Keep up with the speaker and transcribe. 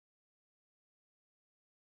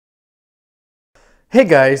Hey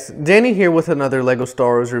guys, Danny here with another LEGO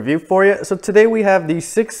Star Wars review for you. So today we have the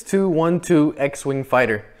 6212 X-Wing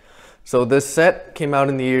Fighter. So this set came out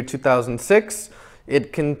in the year 2006.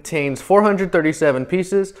 It contains 437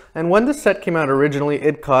 pieces, and when this set came out originally,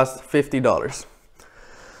 it cost $50.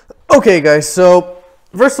 Okay guys, so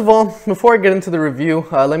first of all, before I get into the review,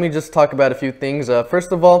 let me just talk about a few things.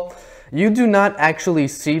 First of all, you do not actually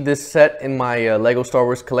see this set in my LEGO Star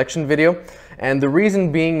Wars collection video. And the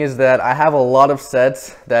reason being is that I have a lot of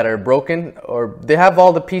sets that are broken, or they have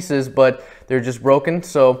all the pieces, but they're just broken.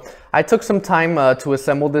 So I took some time to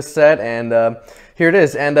assemble this set, and here it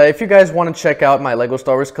is. And if you guys want to check out my LEGO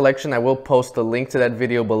Star Wars collection, I will post a link to that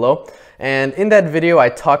video below. And in that video, I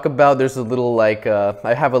talk about, there's a little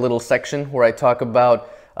I have a little section where I talk about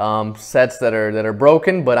sets that are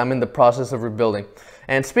broken, but I'm in the process of rebuilding.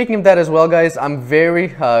 And speaking of that as well, guys, I'm very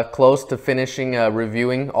close to finishing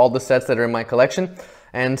reviewing all the sets that are in my collection.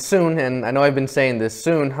 And soon, and I know I've been saying this,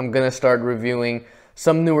 soon I'm going to start reviewing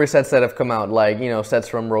some newer sets that have come out, like, you know, sets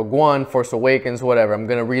from Rogue One, Force Awakens, whatever. I'm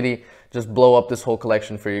going to really just blow up this whole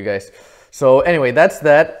collection for you guys. So anyway, that's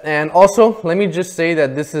that. And also, let me just say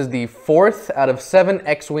that this is the 4th out of 7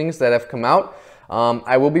 X-Wings that have come out.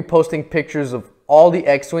 I will be posting pictures of all the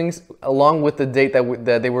X-Wings along with the date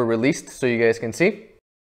that they were released, so you guys can see.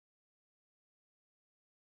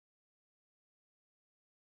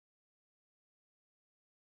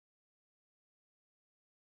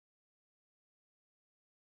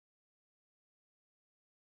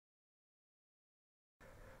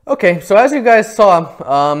 Okay, so as you guys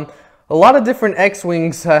saw, a lot of different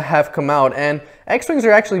X-Wings have come out, and X-Wings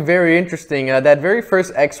are actually very interesting. That very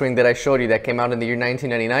first X-Wing that I showed you that came out in the year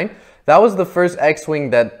 1999, that was the first X-Wing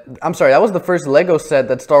that was the first LEGO set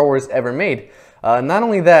that Star Wars ever made. Not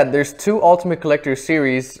only that, there's 2 Ultimate Collector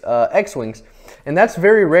Series X-Wings, and that's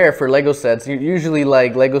very rare for LEGO sets. Usually,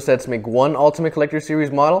 like, LEGO sets make 1 Ultimate Collector Series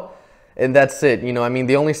model, and that's it. You know, I mean,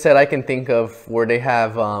 the only set I can think of where they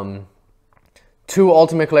have 2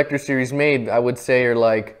 Ultimate Collector Series made, I would say, are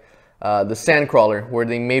like the Sandcrawler, where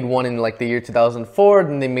they made one in like the year 2004,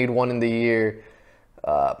 then they made one in the year,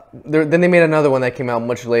 then they made another one that came out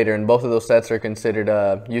much later, and both of those sets are considered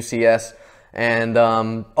UCS. And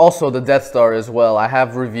also the Death Star as well. I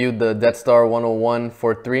have reviewed the Death Star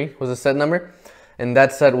 10143 was the set number, and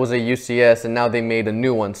that set was a UCS, and now they made a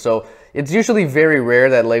new one. So it's usually very rare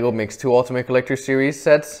that LEGO makes 2 Ultimate Collector Series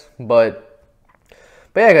sets, but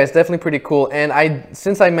yeah, guys, definitely pretty cool. And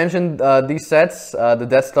since I mentioned these sets, the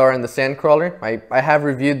Death Star and the Sandcrawler, I have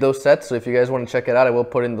reviewed those sets, so if you guys want to check it out, I will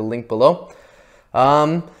put in the link below.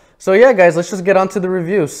 So yeah, guys, let's just get on to the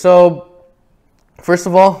review. So first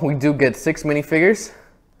of all, we do get 6 minifigures.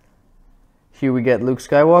 Here we get Luke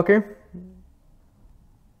Skywalker.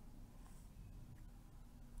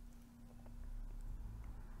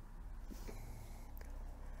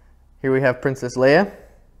 Here we have Princess Leia.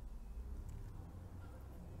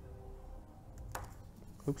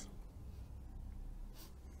 Oops.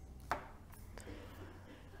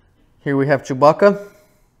 Here we have Chewbacca.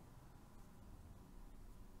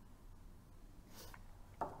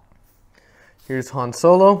 Here's Han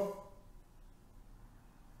Solo.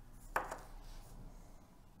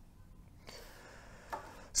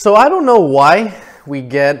 So I don't know why we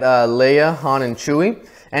get Leia, Han, and Chewie.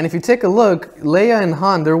 And if you take a look, Leia and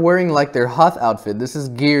Han, they're wearing like their Hoth outfit. This is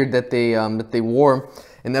gear that they wore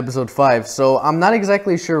in episode 5. So I'm not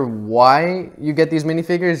exactly sure why you get these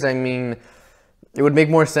minifigures. I mean, it would make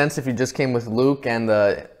more sense if you just came with Luke and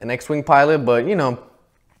an X-Wing pilot, but you know,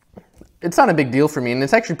 it's not a big deal for me, and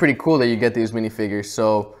it's actually pretty cool that you get these minifigures.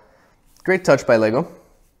 So great touch by LEGO.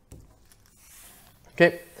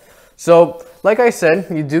 Okay, so like I said,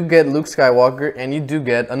 you do get Luke Skywalker, and you do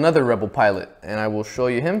get another Rebel pilot, and I will show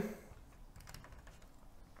you him.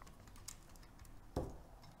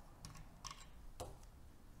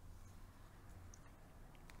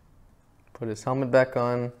 Put his helmet back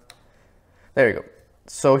on. There you go.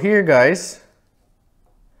 So here, guys,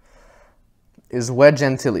 is Wedge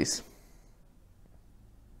Antilles.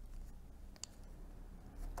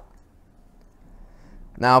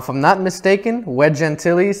 Now, if I'm not mistaken, Wedge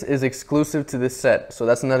Antilles is exclusive to this set. So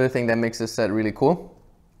that's another thing that makes this set really cool.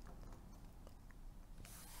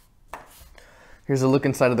 Here's a look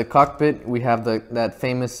inside of the cockpit. We have that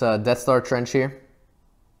famous Death Star trench here.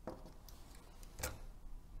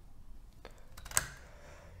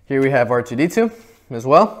 Here we have R2-D2 as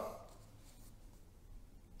well.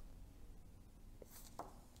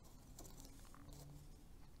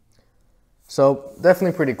 So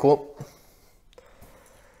definitely pretty cool.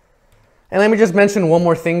 And let me just mention one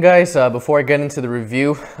more thing, guys, before I get into the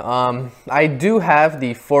review. I do have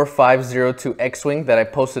the 4502 X-Wing that I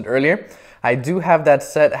posted earlier. I do have that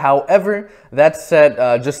set. However, that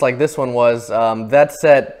set, just like this one was, that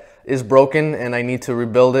set is broken and I need to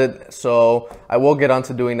rebuild it. So I will get on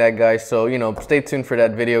to doing that, guys. So, you know, stay tuned for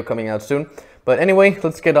that video coming out soon. But anyway,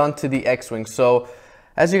 let's get on to the X-Wing. So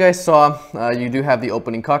as you guys saw, you do have the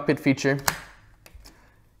opening cockpit feature.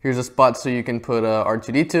 Here's a spot so you can put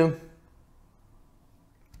R2-D2.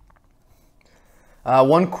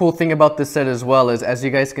 One cool thing about this set as well is, as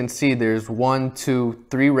you guys can see, there's 1, 2,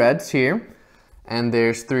 3 reds here, and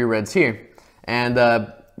there's 3 reds here.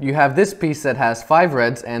 And you have this piece that has 5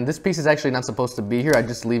 reds, and this piece is actually not supposed to be here. I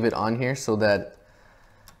just leave it on here so that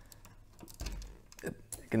it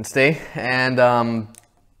can stay. And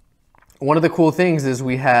one of the cool things is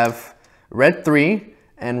we have red 3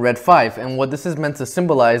 and red 5. And what this is meant to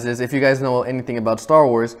symbolize is, if you guys know anything about Star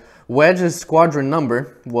Wars, Wedge's squadron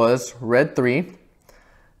number was red 3.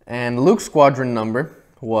 And Luke's squadron number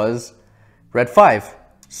was red 5.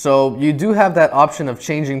 So you do have that option of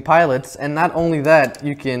changing pilots, and not only that,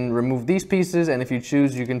 you can remove these pieces, and if you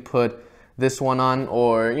choose, you can put this one on,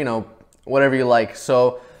 or, you know, whatever you like.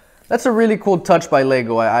 So that's a really cool touch by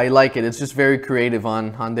LEGO. I like it. It's just very creative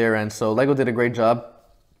on their end. So LEGO did a great job.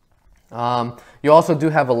 You also do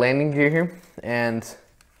have a landing gear here, and,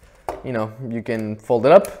 you know, you can fold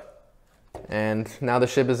it up, and now the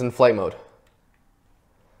ship is in flight mode.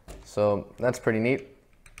 So that's pretty neat.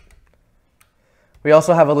 We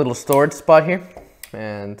also have a little storage spot here,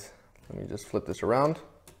 and let me just flip this around.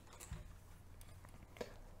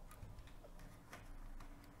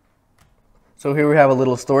 So here we have a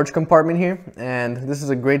little storage compartment here, and this is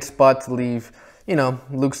a great spot to leave, you know,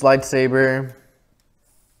 Luke's lightsaber.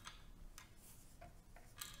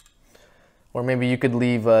 Or maybe you could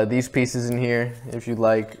leave these pieces in here if you'd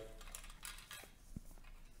like.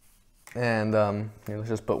 And here, let's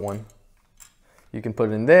just put one. You can put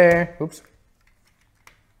it in there. Oops.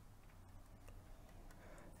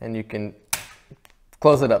 And you can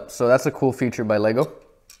close it up. So that's a cool feature by LEGO,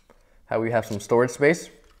 how we have some storage space.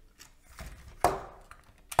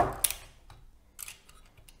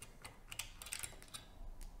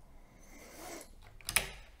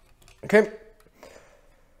 Okay.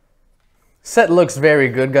 Set looks very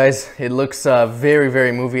good, guys. It looks very,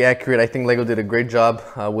 very movie accurate. I think LEGO did a great job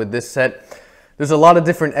with this set. There's a lot of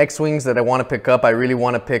different X-Wings that I want to pick up. I really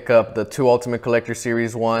want to pick up the 2 Ultimate Collector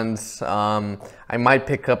Series ones. I might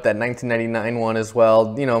pick up that 1999 one as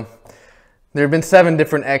well. You know, there have been 7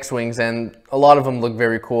 different X-Wings, and a lot of them look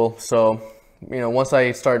very cool. So, you know, once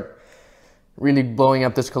I start really blowing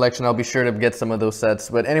up this collection, I'll be sure to get some of those sets.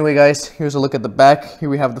 But anyway, guys, here's a look at the back. Here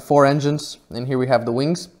we have the 4 engines, and here we have the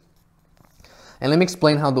wings. And let me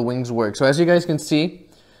explain how the wings work. So as you guys can see,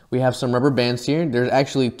 we have some rubber bands here. There's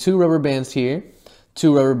actually 2 rubber bands here,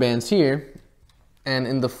 2 rubber bands here, and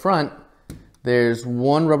in the front, there's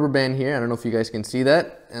 1 rubber band here. I don't know if you guys can see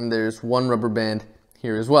that. And there's 1 rubber band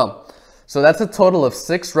here as well. So that's a total of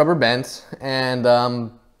 6 rubber bands. And the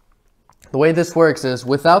way this works is,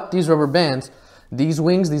 without these rubber bands, these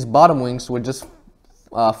wings, these bottom wings, would just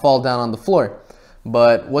fall down on the floor.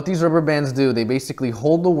 But what these rubber bands do, they basically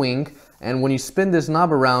hold the wing, and when you spin this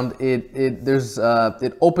knob around,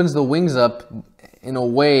 it opens the wings up in a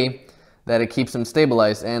way that it keeps them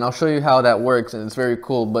stabilized. And I'll show you how that works, and it's very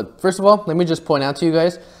cool. But first of all, let me just point out to you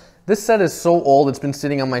guys, this set is so old, it's been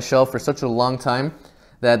sitting on my shelf for such a long time,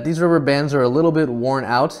 that these rubber bands are a little bit worn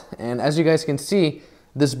out. And as you guys can see,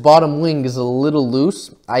 this bottom wing is a little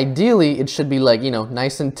loose. Ideally, it should be like, you know,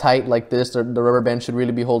 nice and tight like this. The rubber band should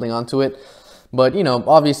really be holding onto it. But, you know,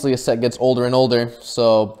 obviously a set gets older and older,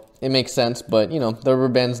 so it makes sense, but, you know, the rubber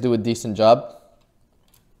bands do a decent job.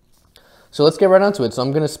 So let's get right onto it. So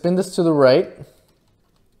I'm going to spin this to the right.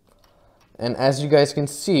 And as you guys can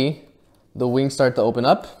see, the wings start to open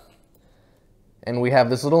up. And we have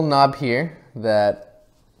this little knob here that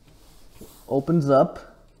opens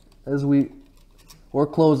up or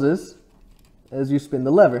closes as you spin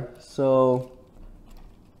the lever. So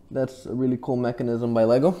that's a really cool mechanism by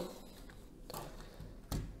LEGO.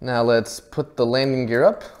 Now let's put the landing gear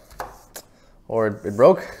up. Or it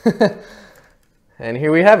broke. And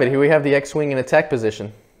here we have it. Here we have the X-Wing in attack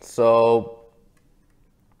position. So,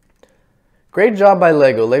 great job by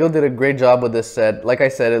LEGO. LEGO did a great job with this set. Like I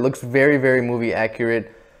said, it looks very, very movie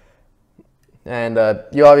accurate. And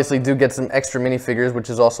you obviously do get some extra minifigures, which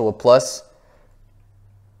is also a plus.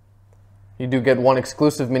 You do get 1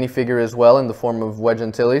 exclusive minifigure as well in the form of Wedge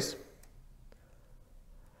Antilles.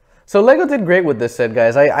 So LEGO did great with this set,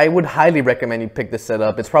 guys. I would highly recommend you pick this set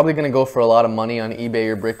up. It's probably going to go for a lot of money on eBay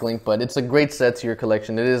or Bricklink, but it's a great set to your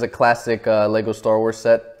collection. It is a classic LEGO Star Wars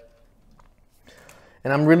set.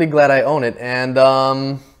 And I'm really glad I own it. And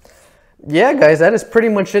Yeah, guys, that is pretty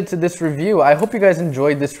much it to this review. I hope you guys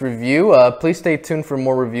enjoyed this review. Please stay tuned for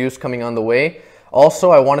more reviews coming on the way.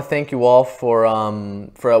 Also, I want to thank you all for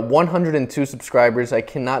 102 subscribers. I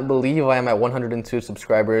cannot believe I am at 102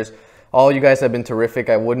 subscribers. All you guys have been terrific.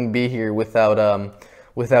 I wouldn't be here without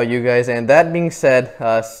without you guys. And that being said,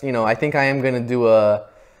 you know, I think I am gonna do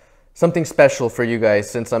something special for you guys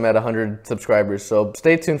since I'm at 100 subscribers. So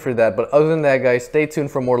stay tuned for that. But other than that, guys, stay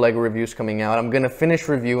tuned for more LEGO reviews coming out. I'm gonna finish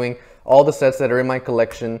reviewing all the sets that are in my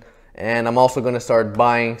collection, and I'm also gonna start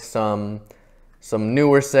buying some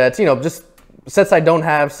newer sets. You know, just sets I don't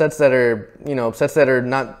have, sets that are, you know, sets that are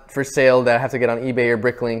not for sale that I have to get on eBay or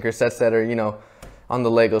Bricklink, or sets that are, you know, on the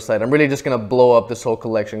LEGO side. I'm really just gonna blow up this whole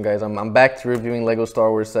collection, guys. I'm back to reviewing LEGO Star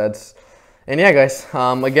Wars sets. And yeah, guys,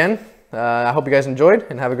 again, I hope you guys enjoyed,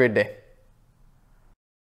 and have a great day.